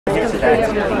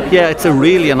Yeah, it's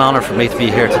really an honour for me to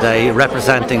be here today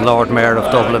representing Lord Mayor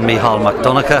of Dublin, Micheál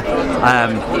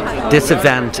McDonagh. This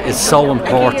event is so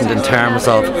important in terms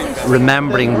of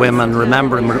remembering women,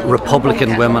 remembering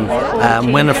Republican women.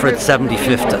 Winifred's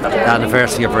 75th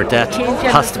anniversary of her death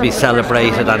has to be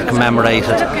celebrated and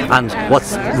commemorated, and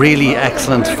what's really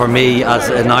excellent for me as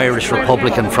an Irish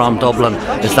Republican from Dublin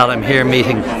is that I'm here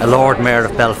meeting a Lord Mayor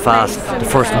of Belfast, the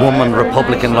first woman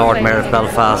Republican Lord Mayor of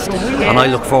Belfast, and I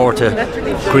look forward to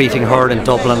greeting her in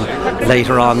Dublin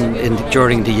later on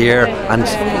during the year and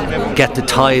get the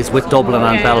ties with Dublin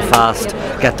and Belfast,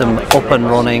 get them up and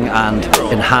running and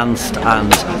enhanced,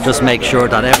 and just make sure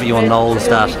that everyone knows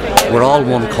that we're all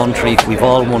one country, we've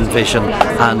all one vision,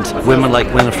 and women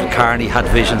like Winifred Carney had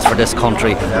visions for this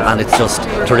country, and it's just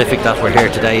terrific that we're here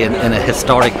today in a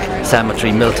historic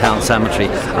cemetery, Milltown Cemetery,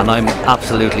 and I'm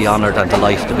absolutely honoured and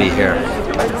delighted to be here.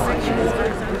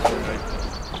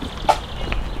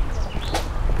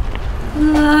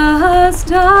 Last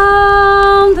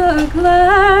down the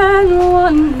glen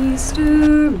one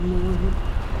Easter morn,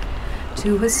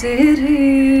 to a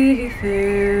city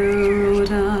fair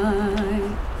rode I.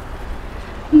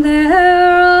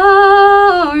 There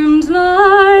armed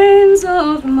lines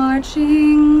of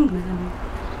marching men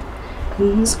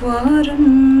in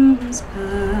squadrons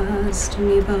passed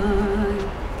me by.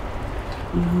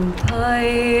 No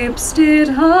pipes did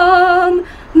hum,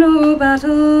 no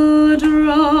battle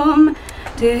drum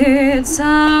did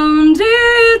sound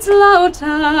its loud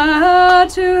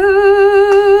tattoo,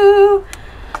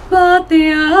 but the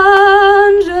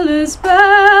Angelus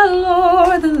bell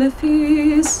o'er the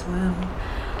Liffey swell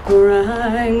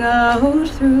rang out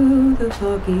through the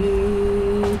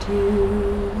foggy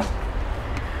dew.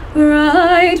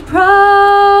 Right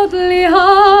proudly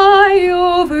high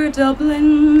over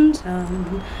Dublin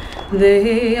town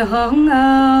they hung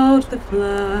out the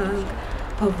flag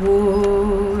of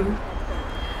war.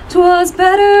 'Twas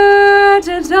better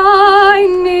to die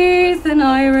 'neath an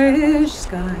Irish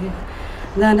sky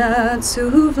than at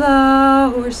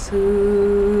Suvla or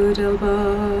Sudelbar.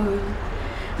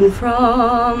 And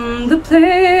from the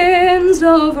plains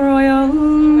of royal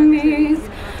Meath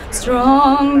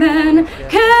strong men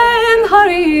came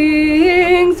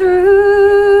hurrying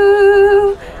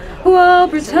through, while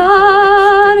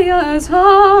Britannia's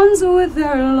Huns with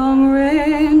their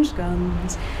long-range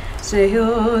guns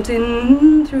sailed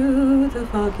in through the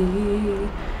foggy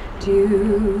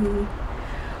dew.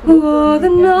 Oh, the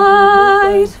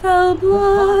night fell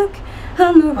black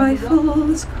and the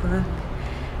rifles crack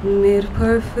mid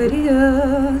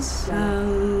perfidious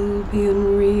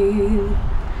Albion reel.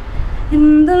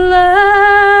 In the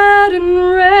leaden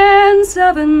rain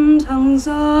 7 tongues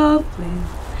of flame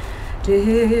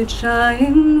did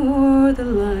shine o'er the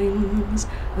lines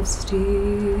of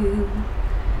steel.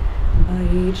 By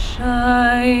each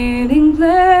shining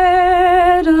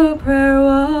blade a prayer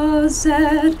was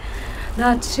said,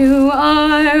 that to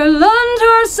Ireland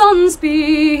her sons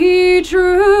be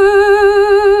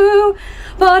true.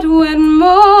 But when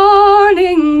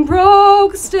morning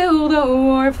broke, still the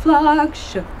war flag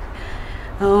shook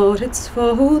out its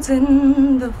folds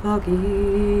in the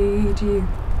foggy dew.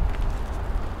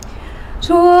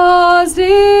 'Twas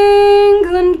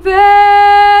England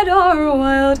bade our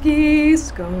wild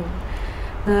geese go,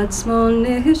 that small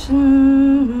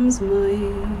nations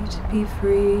might be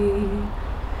free.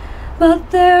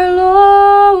 But their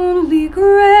lonely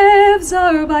graves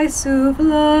are by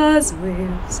Suvla's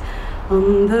waves,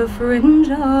 on the fringe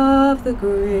of the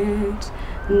great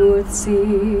North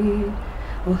Sea.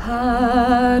 Oh,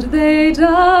 had they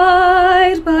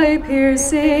died by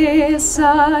Piercy's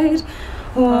side,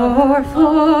 or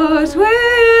fought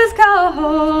with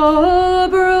Cathal,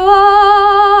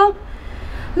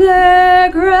 their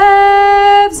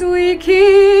graves we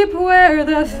keep where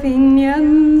the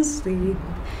Fenians sleep,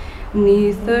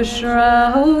 'neath the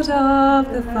shroud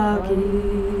of the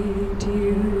foggy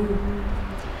dew.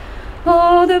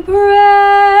 Oh, the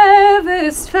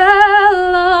bravest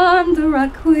fell on the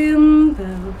requiem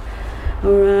bell,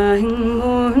 rang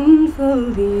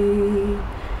mournfully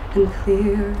and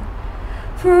clear,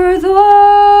 for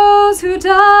those who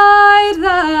died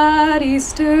that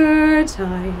Easter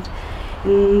tide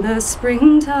in the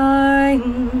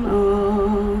springtime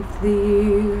of the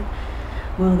year.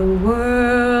 While the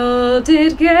world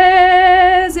did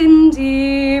gaze in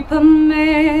deep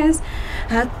amaze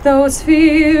at those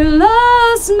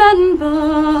fearless men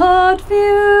but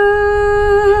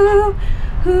few,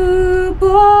 who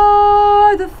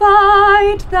bore the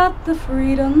fight that the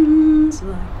freedom's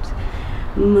light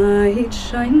might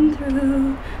shine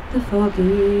through the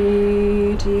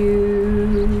foggy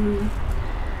dew.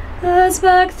 As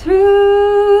back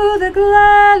through the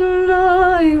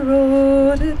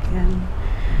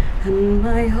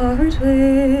heart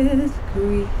with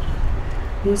grief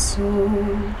was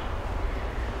sore.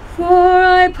 For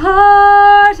I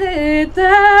parted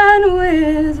then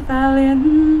with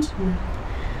valiant men,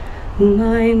 whom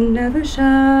I never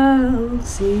shall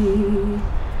see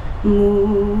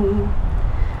more.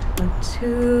 But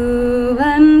to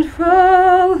and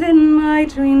fro in my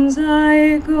dreams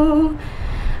I go,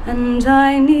 and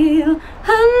I kneel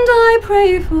and I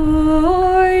pray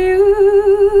for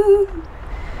you.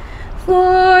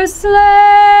 For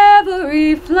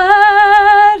slavery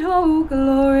fled, oh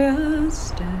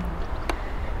glorious dead,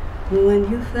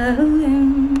 when you fell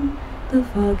in the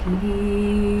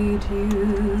foggy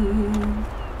dew.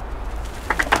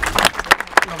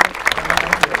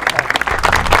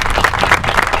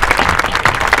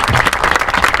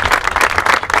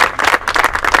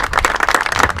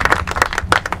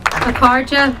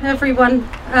 Carja, everyone.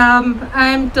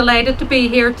 I'm delighted to be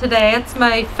here today. It's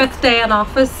my 5th day in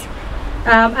office,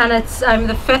 and I'm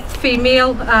the 5th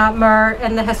female mayor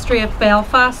in the history of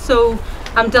Belfast, so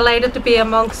I'm delighted to be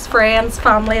amongst friends,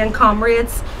 family and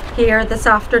comrades here this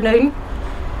afternoon.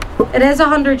 It is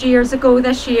 100 years ago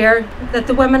this year that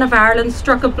the women of Ireland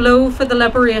struck a blow for the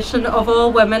liberation of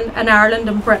all women in Ireland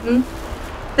and Britain.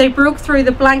 They broke through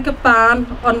the blanket ban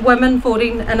on women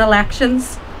voting in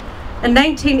elections. In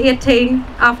 1918,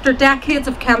 after decades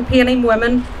of campaigning,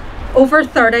 women over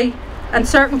 30 and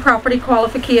certain property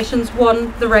qualifications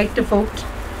won the right to vote.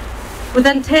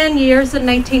 Within 10 years, in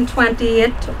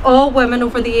 1928, all women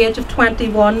over the age of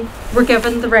 21 were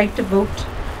given the right to vote.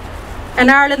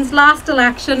 In Ireland's last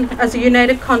election as a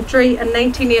united country in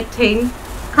 1918,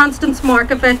 Constance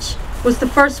Markievicz was the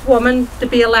first woman to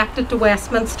be elected to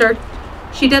Westminster.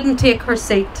 She didn't take her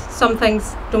seat. Some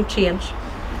things don't change.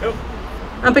 Nope.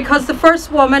 And because the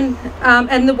first woman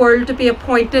in the world to be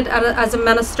appointed as a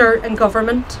minister in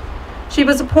government. She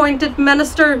was appointed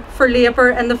Minister for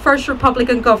Labour in the first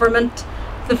Republican government,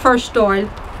 the first Dáil.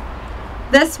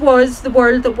 This was the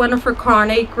world that Winifred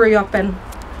Carney grew up in.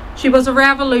 She was a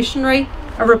revolutionary,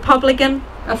 a Republican,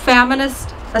 a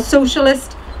feminist, a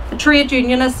socialist, a trade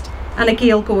unionist and a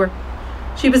Gaeilgeoir.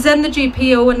 She was in the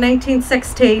GPO in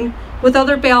 1916 with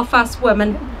other Belfast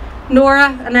women,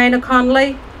 Nora and Ina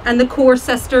Connolly, and the core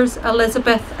sisters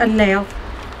Elizabeth and Nell.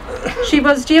 She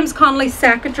was James Connolly's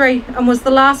secretary and was the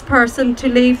last person to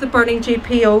leave the burning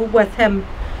GPO with him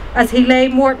as he lay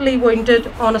mortally wounded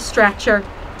on a stretcher.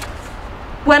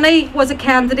 Winnie was a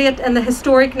candidate in the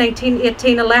historic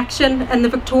 1918 election in the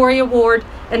Victoria ward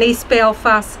in East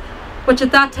Belfast, which at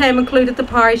that time included the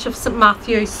parish of St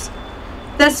Matthew's.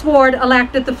 This ward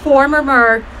elected the former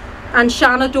mayor and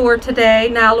Shanador today,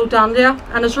 Niall O'Donoghue,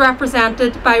 and is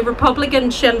represented by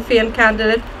Republican Sinn Féin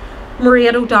candidate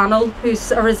Maureen O'Donnell, who's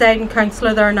a residing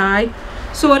councillor there now.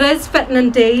 So it is fitting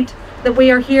indeed that we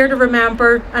are here to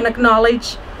remember and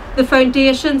acknowledge the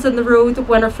foundations and the road that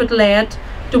Winifred led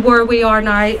to where we are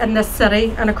now in this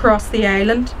city and across the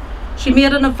island. She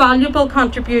made an invaluable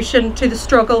contribution to the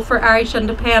struggle for Irish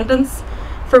independence,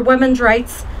 for women's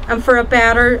rights and for a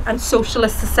better and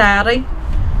socialist society.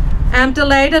 I'm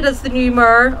delighted as the new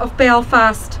mayor of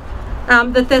Belfast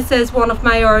that this is one of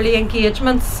my early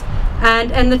engagements,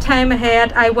 and in the time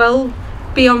ahead I will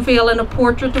be unveiling a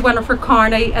portrait of Winifred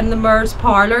Carney in the mayor's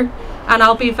parlour, and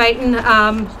I'll be inviting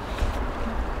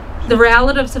the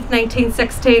relatives of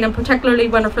 1916 and particularly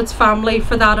Winifred's family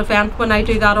for that event when I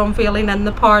do that unveiling in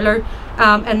the parlour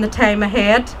in the time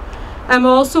ahead. I'm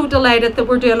also delighted that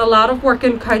we're doing a lot of work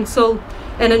in council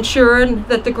in ensuring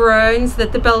that the grounds,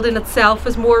 that the building itself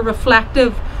is more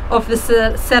reflective of the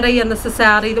city and the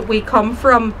society that we come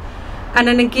from. And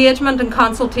in engagement and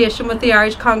consultation with the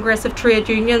Irish Congress of Trade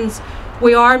Unions,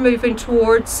 we are moving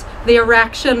towards the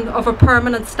erection of a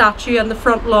permanent statue in the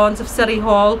front lawns of City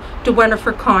Hall to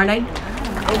Winifred Carney.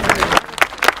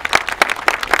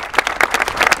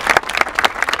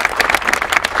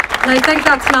 And I think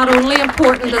that's not only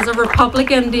important as a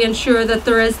Republican to ensure that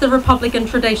there is the Republican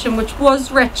tradition, which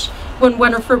was rich when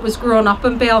Winifred was growing up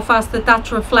in Belfast,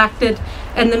 that's reflected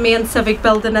in the main civic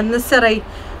building in the city,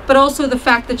 but also the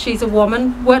fact that she's a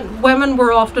woman. Women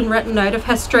were often written out of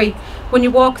history. When you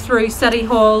walk through City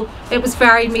Hall, it was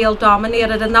very male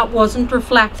dominated, and that wasn't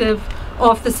reflective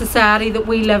of the society that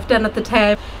we lived in at the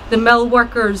time. The mill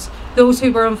workers, those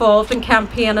who were involved in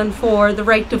campaigning for the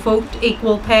right to vote,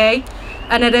 equal pay.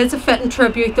 And it is a fitting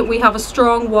tribute that we have a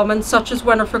strong woman such as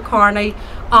Winifred Carney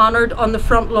honoured on the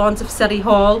front lawns of City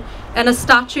Hall in a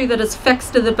statue that is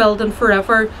fixed to the building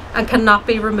forever and cannot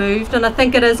be removed. And I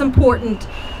think it is important,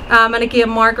 and again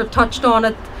Margaret touched on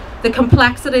it, the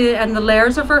complexity and the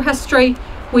layers of her history.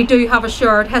 We do have a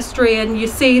shared history, and you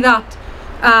see that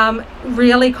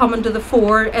really coming to the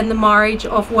fore in the marriage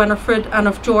of Winifred and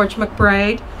of George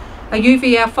McBride, a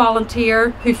UVF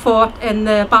volunteer who fought in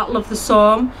the Battle of the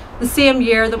Somme the same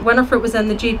year that Winifred was in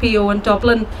the GPO in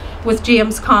Dublin with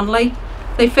James Connolly.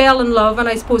 They fell in love, and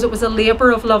I suppose it was a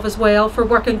labour of love as well for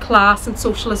working class and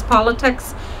socialist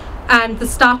politics. And the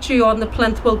statue on the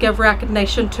plinth will give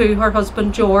recognition to her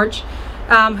husband George,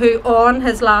 who on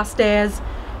his last days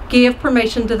gave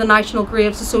permission to the National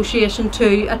Graves Association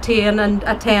to attain and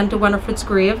attend to Winifred's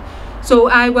grave. So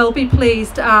I will be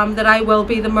pleased that I will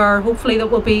be the mayor, hopefully, that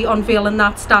will be unveiling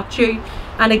that statue.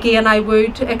 And again, I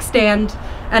would extend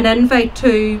an invite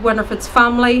to Winifred's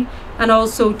family and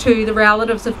also to the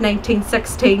relatives of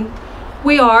 1916.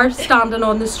 We are standing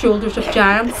on the shoulders of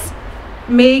giants.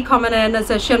 Me coming in as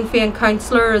a Sinn Féin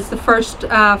councillor, as the first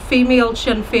female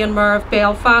Sinn Féin mayor of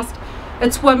Belfast,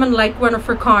 it's women like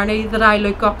Winifred Carney that I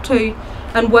look up to,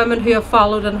 and women who have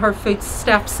followed in her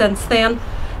footsteps since then.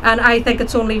 And I think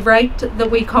it's only right that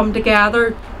we come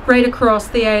together right across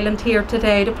the island here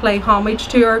today to pay homage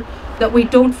to her, that we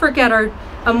don't forget her,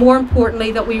 and more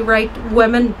importantly that we write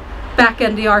women back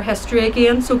into our history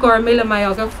again. So Gar Mila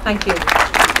Mayagov, thank you.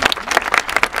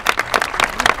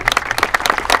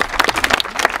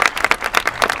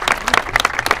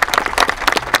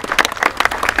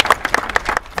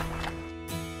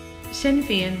 Sinn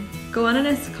Féin,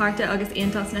 Goananus Carta agus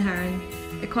Aontas na HÉireann,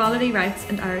 Equality, Rights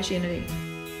and Irish Unity.